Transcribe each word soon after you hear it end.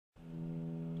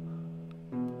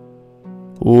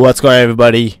What's going on,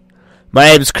 everybody? My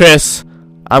name is Chris.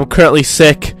 I'm currently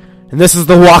sick, and this is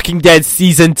The Walking Dead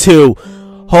Season 2.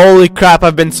 Holy crap,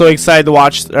 I've been so excited to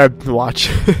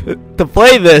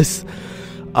play this.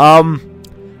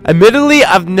 Admittedly,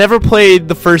 I've never played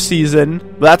the first season,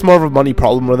 but that's more of a money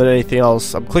problem more than anything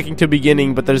else. I'm clicking to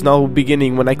beginning, but there's no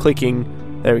beginning when I'm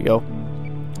clicking. There we go.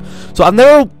 So I've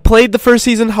never played the first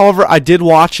season, however, I did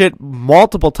watch it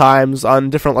multiple times on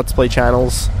different Let's Play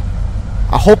channels.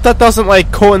 I hope that doesn't, like,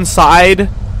 coincide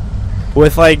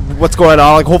with, like, what's going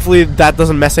on. Like, hopefully that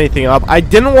doesn't mess anything up. I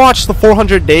didn't watch the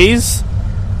 400 days,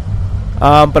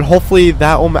 but hopefully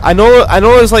that will... I know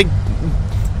there's, like,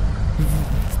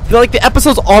 the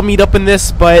episodes all meet up in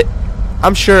this, but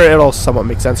I'm sure it'll somewhat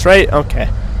make sense, right? Okay.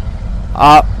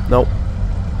 Nope.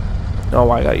 No,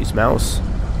 I gotta use mouse.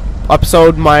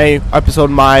 Episode play.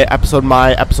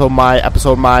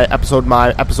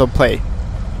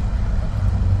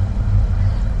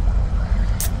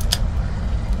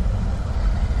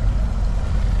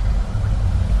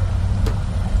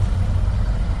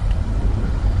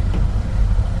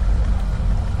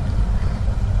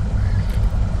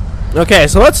 Okay,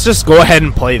 so let's just go ahead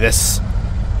and play this.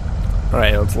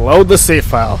 Alright, let's load the save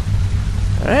file.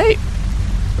 Alright.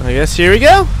 I guess here we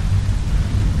go.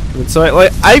 And so,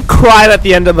 I cried at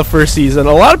the end of the first season.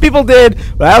 A lot of people did,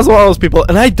 but I was one of those people,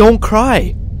 and I don't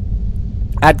cry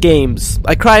at games.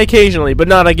 I cry occasionally, but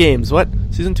not at games. What?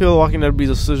 Season 2 of The Walking Dead will be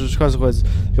a serious consequence.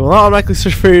 You will not automatically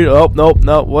search for you. Oh,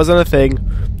 nope, wasn't a thing.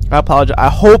 I apologize. I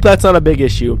hope that's not a big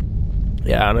issue.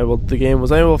 Yeah, the game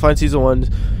was unable to find Season 1.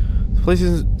 Play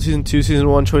season 2, Season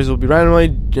 1 choices will be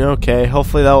randomly. Okay,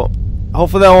 hopefully that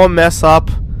won't mess up.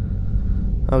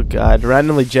 Oh god,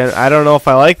 randomly I don't know if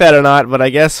I like that or not, but I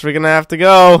guess we're gonna have to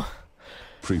go.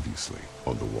 Previously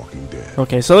on The Walking Dead.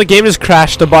 Okay, so the game has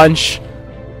crashed a bunch.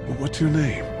 What's your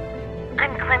name?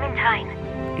 I'm Clementine.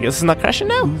 I guess it's not crashing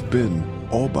now. You've been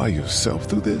all by yourself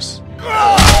through this?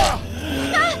 I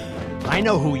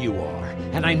know who you are,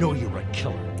 and I know you're a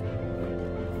killer.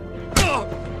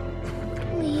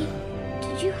 Lee,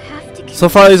 did you have to kill So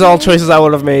far, these are all choices I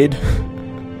would have made.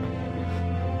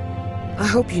 I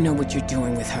hope you know what you're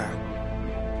doing with her.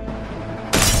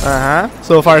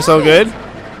 So far, so good.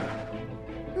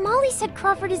 Molly said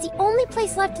Crawford is the only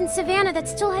place left in Savannah that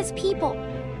still has people.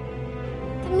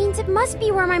 That means it must be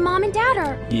where my mom and dad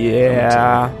are.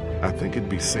 Yeah. I think it'd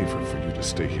be safer for you to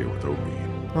stay here with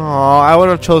O'Mean. Oh, I would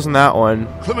have chosen that one.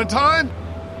 Clementine!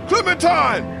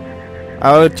 Clementine!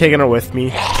 I would have taken her with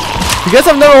me. Because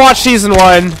I've never watched Season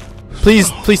 1,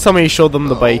 please tell me you showed them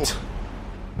the bite.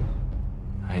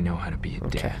 I know how to be a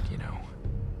dad, you know.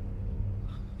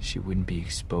 She wouldn't be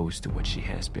exposed to what she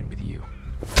has been with you.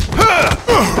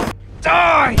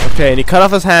 Die! Okay, and he cut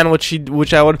off his hand,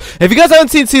 which I would... If you guys haven't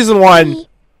seen Season 1...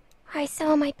 I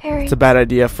saw my parents. It's a bad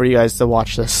idea for you guys to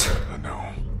watch this. I know.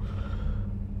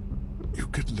 You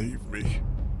could leave me.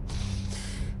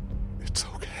 It's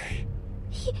okay.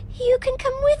 You can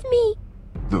come with me.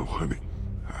 No, honey.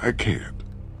 I can't.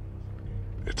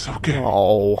 It's okay.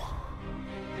 Oh.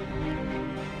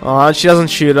 She doesn't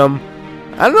shoot him.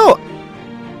 I don't know.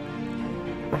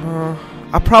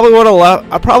 I probably would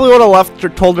have left or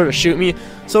told her to shoot me.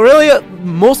 So really,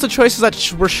 most of the choices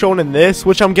that were shown in this,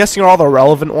 which I'm guessing are all the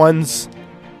relevant ones,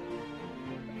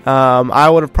 I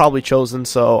would have probably chosen.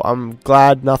 So I'm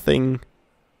glad nothing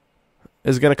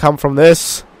is gonna come from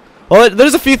this. Well,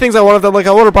 there's a few things I would have done. Like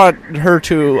I would have brought her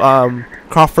to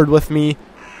Crawford with me,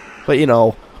 but you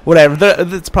know, whatever.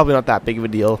 It's probably not that big of a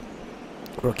deal.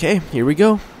 Okay, here we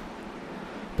go.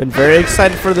 Been very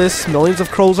excited for this. Millions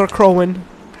of crows are crowing.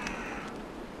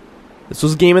 This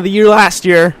was Game of the Year last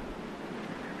year.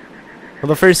 Well,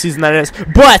 the first season, that is.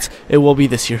 But it will be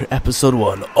this year, Episode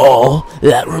 1. All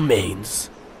That Remains.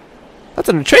 That's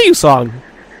an Atreyu song.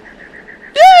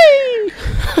 Yay!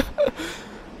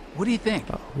 What do you think?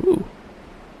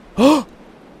 Oh,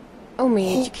 Oh,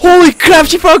 me. holy crap,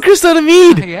 she found Krista to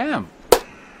Mead! I am.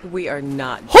 We are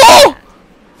not. Oh!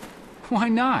 Why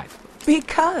not?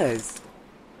 Because.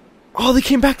 Oh, they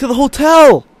came back to the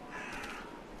hotel!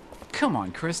 Come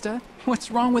on, Krista.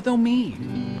 What's wrong with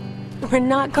O'Mean? We're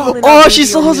not calling. Oh, our she baby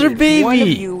still has her O'Mean. baby. One of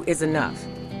you is enough.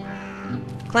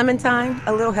 Clementine,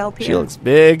 a little help here. She looks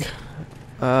big.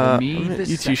 O'Mean the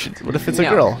You two should. What if it's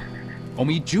second. a girl?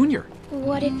 O'Mean Jr.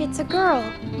 What if it's a girl?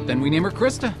 Then we name her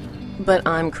Krista. But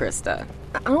I'm Krista.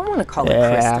 I don't want to call her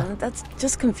Yeah. Krista. That's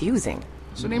just confusing.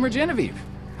 So name her Genevieve.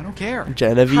 I don't care. How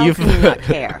Genevieve. can you not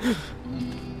care?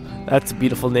 That's a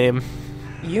beautiful name.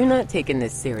 You're not taking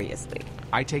this seriously.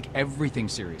 I take everything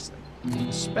seriously.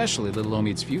 Especially little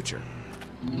Omid's future.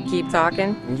 Keep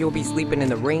talking, and you'll be sleeping in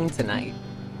the rain tonight.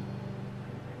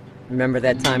 Remember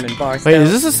that time in Barstow? Wait,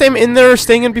 is this the same inn they were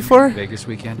staying in before? Vegas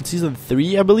weekend. Season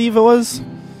 3, I believe it was.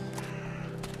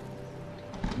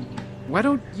 Why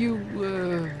don't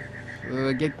you,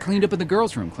 get cleaned up in the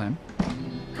girls' room, Clem?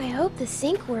 I hope the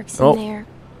sink works Oh. in there.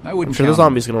 I I'm wouldn't sure the count on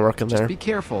zombie's gonna work in it. Just there. be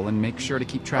careful and make sure to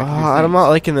keep track of your things. I'm not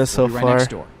liking this so We'll be right far. next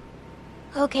door.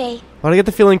 Okay. I get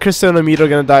the feeling Krista and Amito are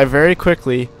gonna die very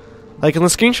quickly. Like in the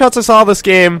screenshots I saw of this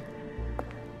game,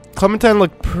 Clementine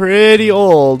looked pretty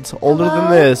old, older than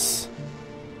Hello? this.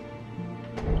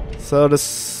 So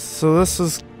this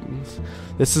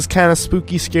is kind of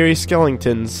spooky, scary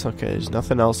skeletons. Okay, there's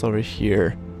nothing else over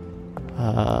here.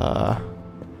 I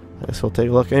guess we'll take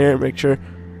a look in here and make sure.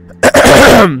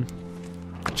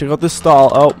 Check out this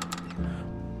stall. Oh,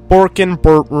 Borkin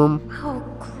Burt room. Oh,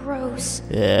 gross.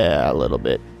 Yeah, a little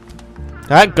bit.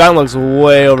 That gun looks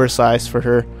way oversized for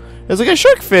her. It's like a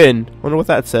shark fin. Wonder what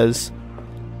that says.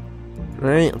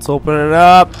 Alright, let's open it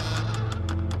up.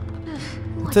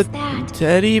 What's It's a that?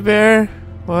 teddy bear?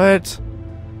 What?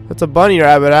 That's a bunny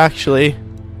rabbit, actually.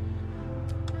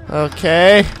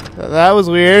 Okay, that was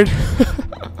weird.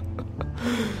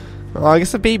 Well, I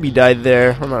guess a baby died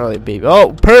there. Well, not really a baby.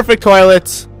 Oh, perfect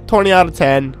toilets. 20 out of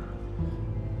 10.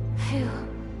 Phew.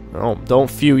 Oh, don't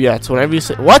phew yet. Whenever you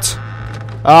say what?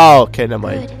 Oh, okay, never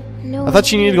mind. Good. No I thought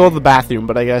she one needed to go here. to the bathroom,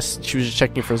 but I guess she was just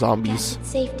checking for Guess zombies it's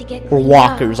safe to get or cleaned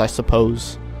walkers, up. I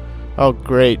suppose. Oh,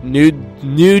 great!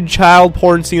 Nude child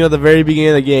porn scene at the very beginning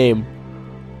of the game.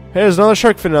 Hey, there's another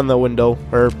shark fin on the window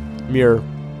or mirror.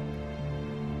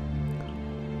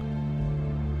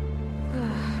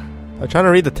 I'm trying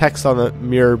to read the text on the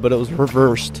mirror, but it was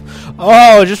reversed.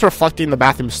 Oh, just reflecting the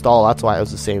bathroom stall. That's why it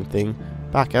was the same thing.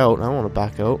 Back out. I don't want to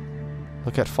back out.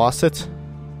 Look at faucet.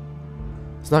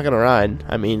 It's not gonna run.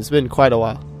 I mean, it's been quite a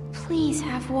while. Please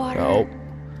have water. Nope.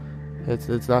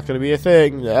 It's not gonna be a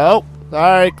thing. Nope.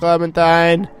 Sorry,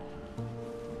 Clementine.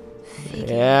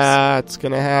 Yeah, it's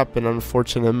gonna happen,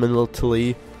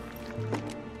 unfortunately.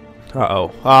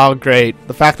 Uh-oh. Oh, great.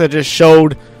 The fact that it just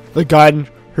showed the gun,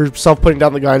 herself putting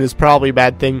down the gun, is probably a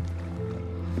bad thing.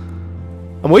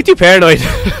 I'm way too paranoid.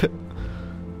 I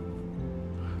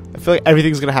feel like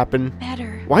everything's gonna happen.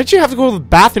 Better. Why'd you have to go to the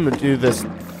bathroom to do this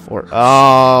for?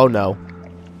 Oh, no.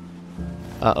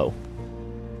 Uh-oh.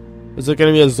 Is it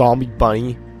gonna be a zombie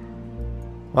bunny?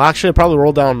 Well, actually, I'll probably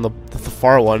roll down the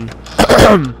far one.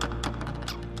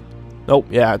 Nope,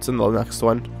 yeah, it's in the next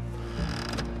one.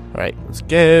 Alright, let's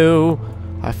go.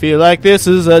 I feel like this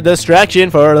is a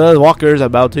distraction for the walkers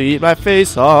about to eat my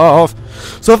face off.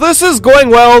 So if this is going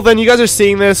well, then you guys are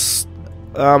seeing this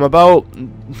about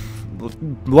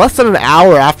less than an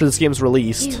hour after this game's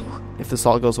released. Ew. If this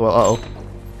all goes well. Uh-oh.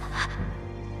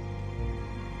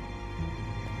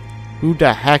 Who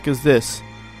the heck is this?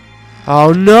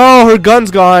 Oh no, her gun's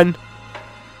gone.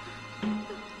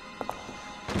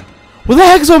 What the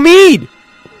heck's Omid?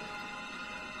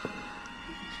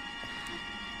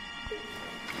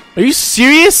 Are you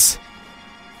serious?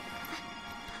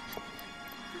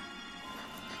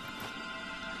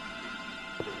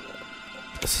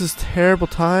 This is terrible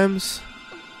times.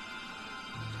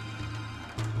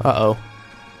 Uh-oh.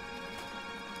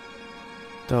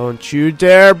 Don't you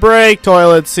dare break,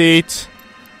 toilet seat.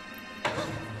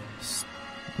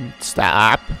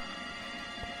 Stop.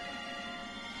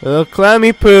 Little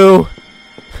clammy poo.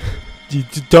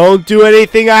 Don't do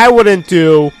anything I wouldn't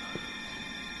do.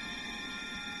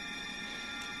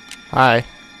 Hi.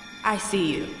 I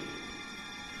see you.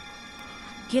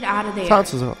 Get out of there.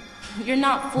 Sounds as well. You're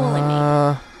not fooling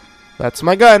me. That's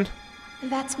my gun.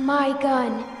 That's my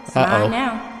gun. It's mine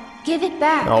now. Give it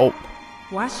back. Nope.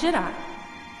 Why should I?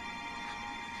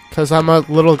 Cause I'm a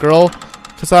little girl.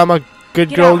 Cause I'm a good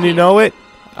Get girl out and you here. know it.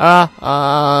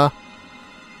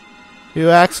 You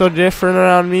act so different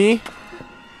around me.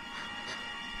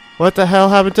 What the hell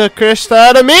happened to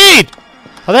Krista and me?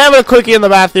 Are they having a cookie in the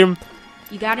bathroom?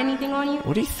 You got anything on you?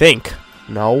 What do you think?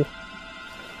 No.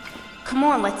 Come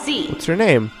on, let's see. What's your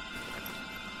name?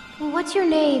 What's your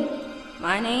name?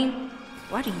 My name?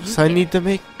 Why do you So I care? need to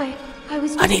make. I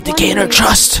was. I just need to gain her wondering.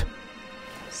 trust.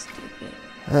 Stupid.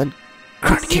 And then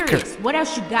I'm try to kick her. serious. What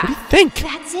else you got? Think.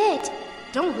 That's it.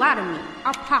 Don't lie to me.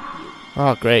 I'll pop you.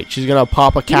 Oh great, she's gonna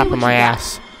pop a cap what in my you got.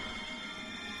 ass.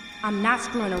 I'm not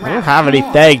screwing around. I don't have Come on.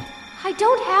 anything. I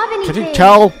don't have anything. Can you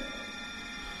tell?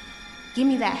 Give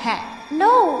me that hat.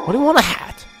 No. What do you want a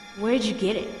hat? Where'd you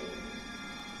get it?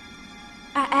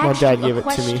 I My asked dad you gave a it to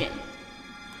me. question.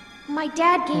 My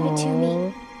dad gave it to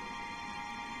me.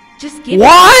 Just give it.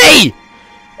 Why?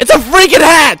 It's a freaking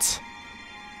hat!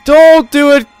 Don't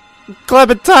do it,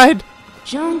 Clementine.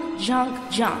 Junk,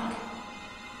 junk, junk.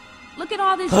 Look at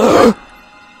all this junk.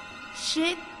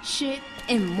 Shit, shit,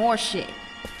 and more shit.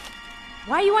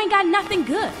 Why you ain't got nothing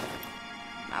good?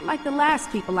 Not like the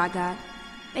last people I got.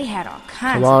 They had all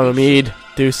kinds Come on, of good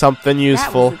Omid. Do something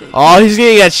useful. was a good Oh, he's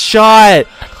gonna get shot.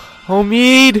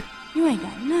 Omid. shit. You ain't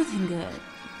got nothing good.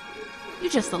 You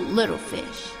just a little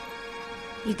fish.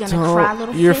 You gonna try,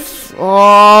 little fish?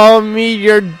 Oh, Omid,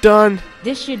 you're done.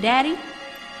 This your daddy?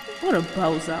 What a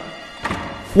bozo.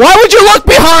 Why would you look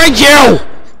behind you?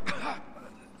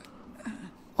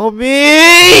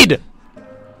 Omid!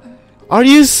 Are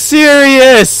you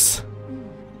serious?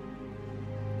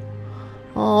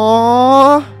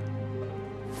 Aww.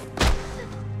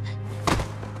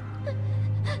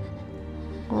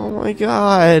 Oh my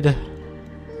god.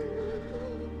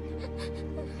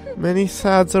 Many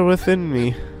sads are within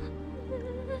me.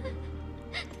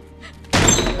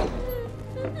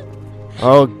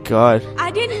 Oh god.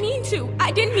 I didn't mean to.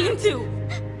 I didn't mean to.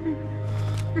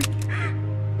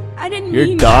 I didn't You're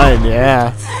mean done,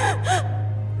 yeah.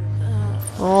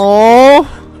 Oh.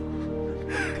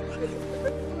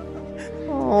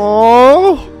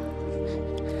 Oh.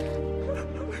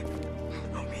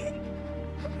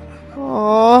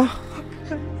 Oh.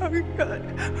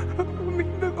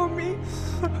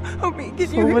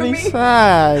 So many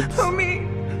sads.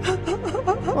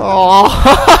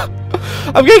 Oh.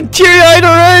 I'm getting teary-eyed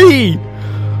already.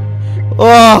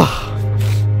 Oh.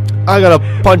 I gotta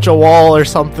punch a wall or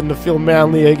something to feel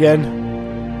manly again.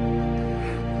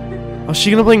 Oh,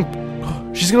 she's gonna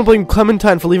blame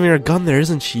Clementine for leaving her gun there,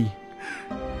 isn't she?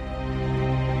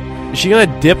 Is she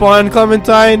gonna dip on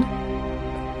Clementine?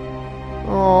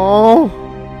 Oh,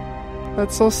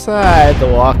 that's so sad. The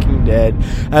Walking Dead.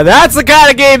 And that's the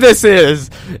kind of game this is.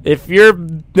 If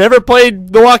you've never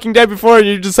played The Walking Dead before and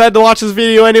you decide to watch this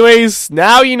video anyways,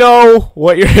 now you know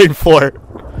what you're in for.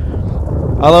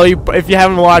 Although, if you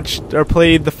haven't watched or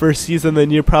played the first season, then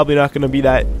you're probably not going to be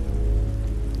that,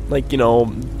 like, you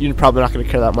know, you're probably not going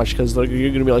to care that much, because you're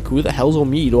going to be like, who the hell's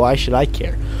Omid? Why should I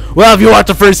care? Well, if you watched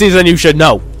the first season, you should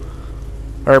know.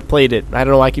 Or played it. I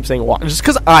don't know why I keep saying watch. Just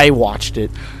because I watched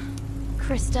it.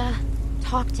 Krista,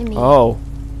 talk to me. Oh.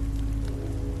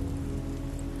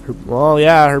 Well,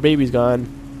 yeah, her baby's gone.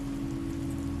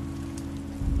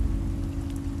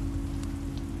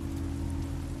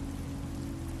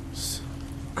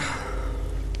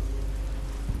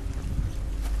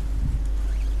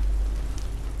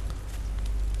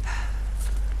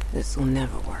 This will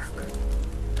never work.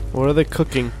 What are they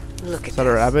cooking? Look at Is that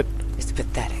a rabbit? It's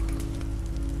pathetic.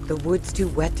 The wood's too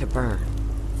wet to burn.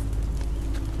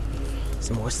 It's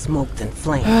more smoke than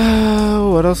flame.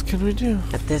 What else can we do?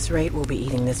 At this rate, we'll be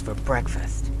eating this for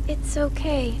breakfast. It's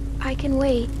okay. I can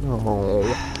wait.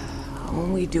 Oh. All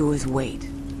we do is wait.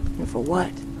 And for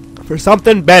what? For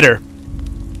something better.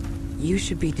 You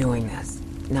should be doing this,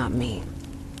 not me.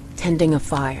 Tending a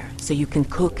fire so you can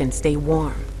cook and stay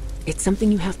warm. It's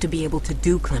something you have to be able to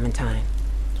do, Clementine.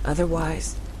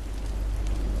 Otherwise...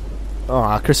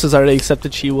 Aw, Chris has already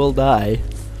accepted she will die.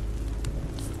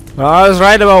 Well, I was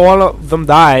right about one of them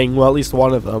dying. Well, at least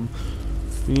one of them.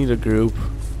 We need a group.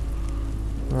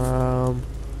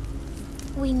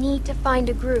 We need to find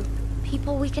a group.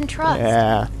 People we can trust.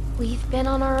 Yeah. We've been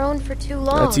on our own for too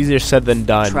long. That's easier said than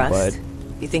done, Trust?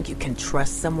 but... You think you can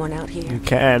trust someone out here? You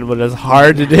can, but it's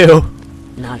hard to do.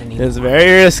 Not anymore. It's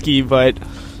very risky, but...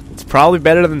 It's probably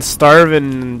better than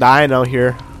starving and dying out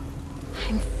here.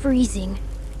 I'm freezing.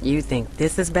 You think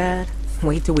this is bad?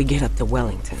 Wait till we get up to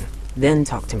Wellington. Then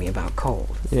talk to me about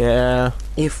cold. Yeah.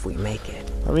 If we make it.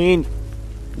 I mean...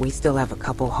 We still have a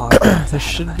couple hard months There ahead of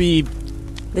should us. be...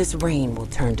 This rain will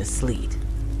turn to sleet.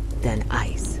 Then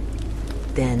ice.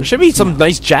 Then There should be some snow.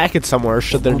 nice jackets somewhere,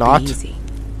 should It there won't not? be easy.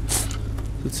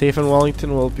 Is it safe in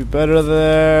Wellington? Will it be better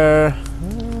there?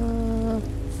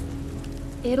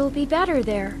 It'll be better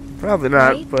there. Probably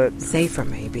not, Right? but... Safer,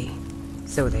 maybe.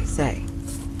 So they say.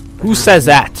 Who says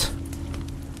that?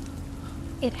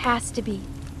 It has to be.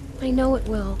 I know it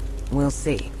will. We'll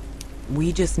see.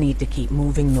 We just need to keep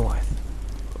moving north.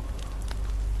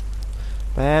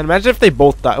 Man, imagine if they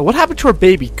both died. What happened to her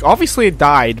baby? Obviously it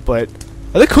died, but...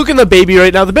 Are they cooking the baby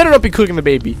right now? They better not be cooking the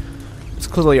baby. It's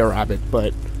clearly a rabbit,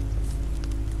 but...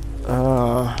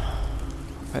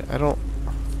 I don't...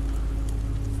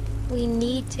 We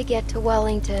need to get to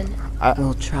Wellington.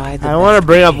 We'll try the I want to best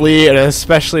bring we up can. Lee, and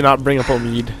especially not bring up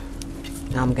Omid.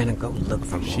 I'm gonna go look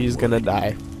for more She's wood. gonna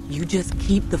die. You just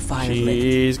keep the fire lit.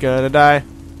 She's gonna die.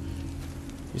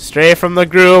 You stray from the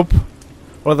group,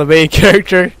 or the main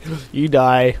character, you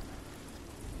die.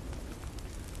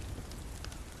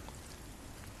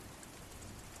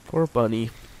 Poor bunny.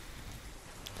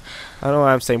 I don't know what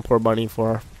I'm saying poor bunny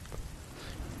for.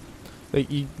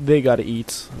 They gotta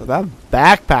eat. That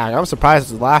backpack, I'm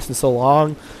surprised it's lasting so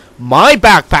long. My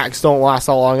backpacks don't last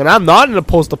that long, and I'm not in a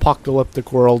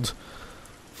post-apocalyptic world.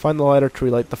 Find the lighter to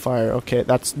relight the fire. Okay,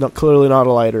 that's clearly not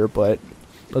a lighter, but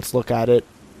let's look at it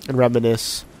and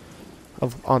reminisce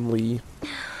on Lee.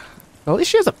 At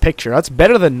least she has a picture. That's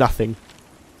better than nothing.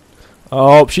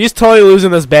 Oh, she's totally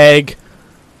losing this bag.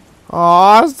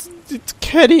 Aw, it's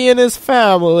Kitty and his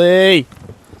family.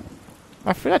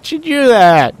 I forgot she'd do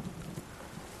that.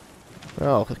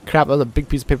 Oh, crap. That was a big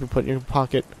piece of paper put in your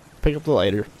pocket. Pick up the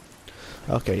lighter.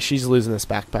 Okay, she's losing this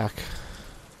backpack.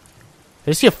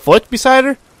 Did you see a foot beside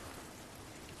her?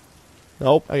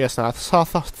 Nope, I guess not. I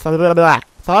thought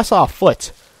I saw a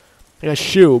foot. Like a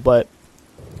shoe, but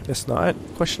guess not.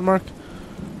 Question mark.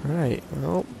 Alright,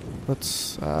 well,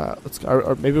 let's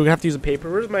or maybe we're gonna have to use a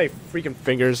paper. Where's my freaking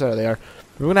fingers? There they are.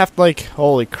 We're gonna have to, like,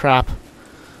 holy crap.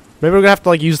 Maybe we're gonna have to,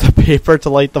 like, use the paper to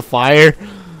light the fire.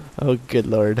 Oh, good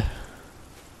lord.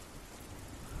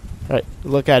 Alright,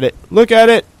 look at it. Look at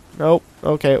it! Nope.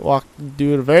 Okay,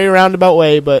 do it a very roundabout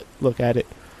way, but look at it.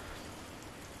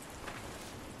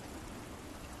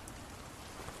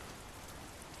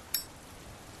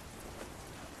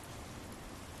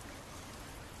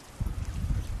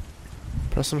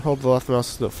 Press and hold the left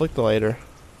mouse to flick the lighter.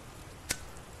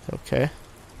 Okay.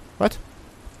 What?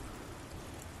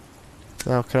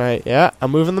 Now can I... Yeah, I'm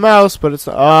moving the mouse, but it's...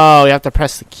 Oh, you have to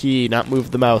press the key, not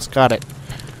move the mouse. Got it.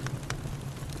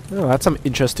 Oh, that's some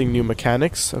interesting new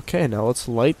mechanics. Okay, now let's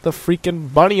light the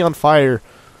freaking bunny on fire.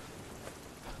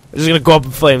 I'm just gonna go up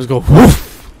in flames, go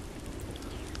woof!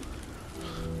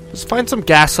 Just find some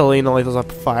gasoline and light those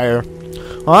up fire.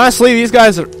 Honestly, these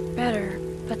guys are... Better,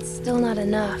 but still not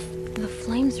enough. The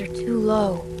flames are too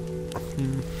low.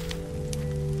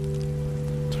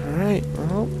 Alright,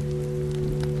 well...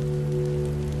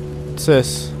 What's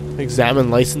this?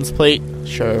 Examine license plate?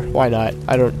 Sure, why not?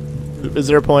 I don't... Is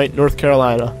there a point? North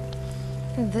Carolina.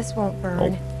 This won't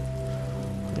burn.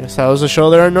 Oh. Guess that was a show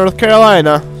there in North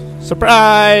Carolina.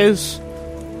 Surprise!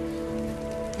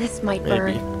 This might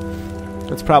Maybe. burn.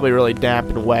 It's probably really damp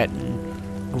and wet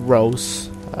and gross.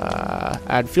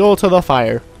 Add fuel to the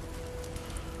fire.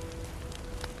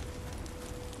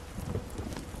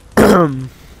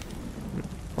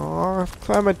 Oh,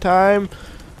 climate time.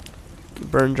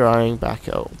 Burn drawing back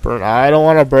out. Burn. I don't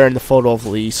want to burn the photo of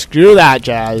Lee. Screw that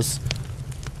jazz.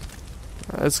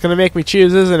 It's gonna make me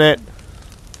choose, isn't it?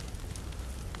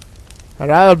 I'd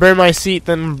rather burn my seat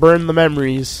than burn the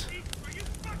memories.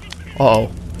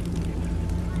 Uh-oh.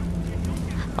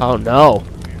 Oh no.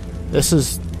 This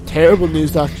is terrible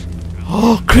news, Doc.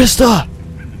 Oh, Krista!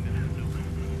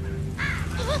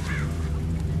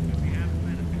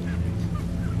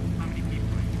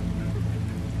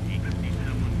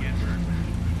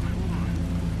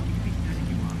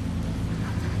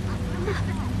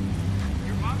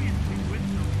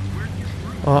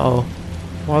 Uh-oh.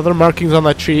 What are there markings on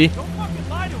that tree? Don't fucking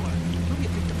lie to us. Who do you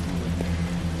think the fool is?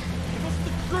 Give us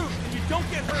the truth and you don't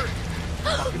get hurt.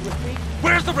 Fucking with me?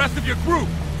 Where's the rest of your group?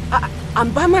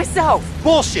 I'm by myself.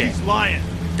 Bullshit. She's lying.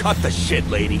 Cut the shit,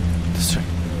 lady. It's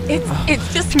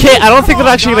just... Okay, I don't think they're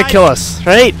actually gonna kill us,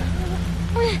 right?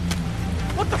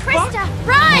 What the Krista, fuck?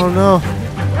 run! Oh no.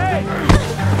 Hey!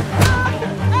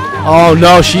 Oh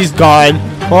no, she's gone.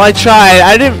 Well, I tried.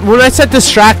 I didn't. When I said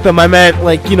distract them, I meant,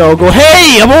 like, you know, go,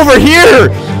 hey, I'm over here!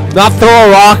 Not throw a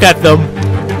rock at them.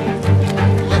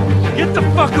 Get the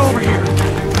fuck over here!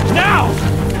 Now!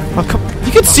 Oh, come,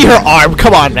 you can see her arm.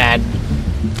 Come on, man.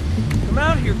 Come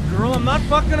out here, girl. I'm not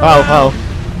fucking around. Oh,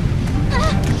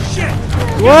 Shit!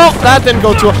 well, that didn't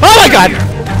go too well. Oh my god!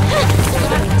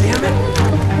 Damn it!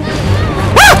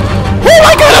 Ah! Oh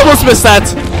my god, I almost missed that!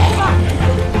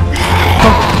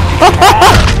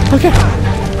 Okay.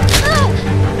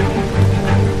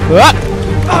 Ah!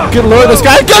 Good lord, this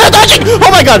guy's good at dodging! Oh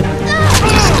my god!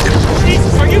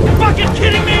 Jesus, are you fucking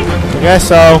kidding me? I guess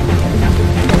so.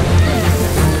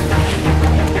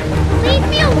 Leave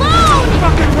me alone!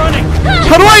 Fucking running!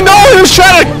 How do I know he was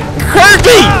trying to hurt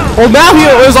me? Well, now he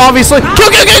was obviously.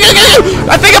 Kill!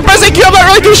 I think I'm pressing Q, I'm not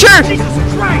really too sure! Jesus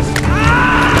Christ!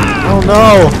 Oh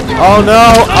no! Oh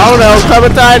no! Oh no!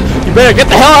 Clementine, you better get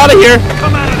the hell out of here!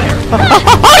 Come out of there!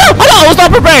 Oh no! I was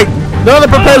not prepared! None of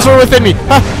the prepares were within me.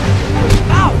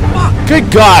 Ow, fuck! Good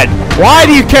God! Why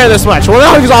do you care this much? Well,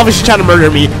 now he's obviously trying to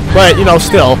murder me, but you know,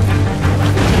 still.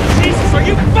 Jesus, are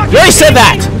you fucking You already said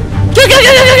that!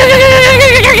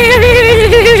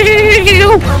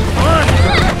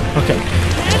 Okay.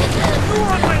 You were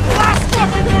on my last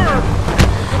fucking nerve!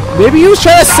 Maybe he was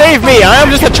trying to save me. I am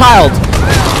just a child.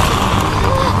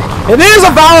 And it is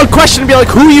a valid question to be like,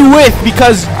 who are you with?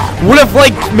 Because what if,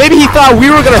 like, maybe he thought we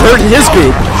were gonna hurt his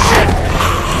group?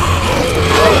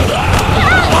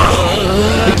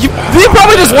 Like, We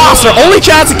probably just lost our only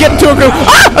chance of getting to a group.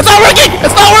 Ah! It's not working!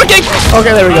 It's not working!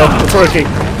 Okay, there we go. It's working.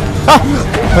 Ah!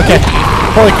 Okay.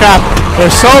 Holy crap.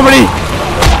 There's so many.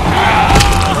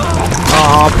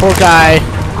 Aw, poor guy.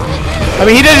 I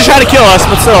mean, he didn't try to kill us,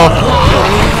 but still.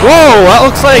 Whoa, that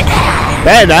looks like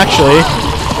Ben, actually.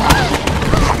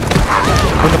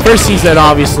 In the first season,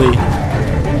 obviously.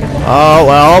 Oh,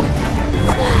 well.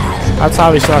 That's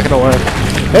obviously not gonna work.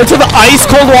 Into the ice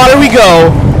cold water we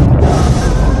go.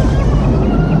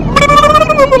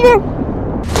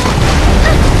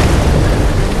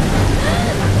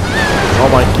 Oh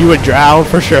my, you would drown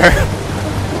for sure.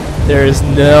 There is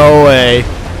no way.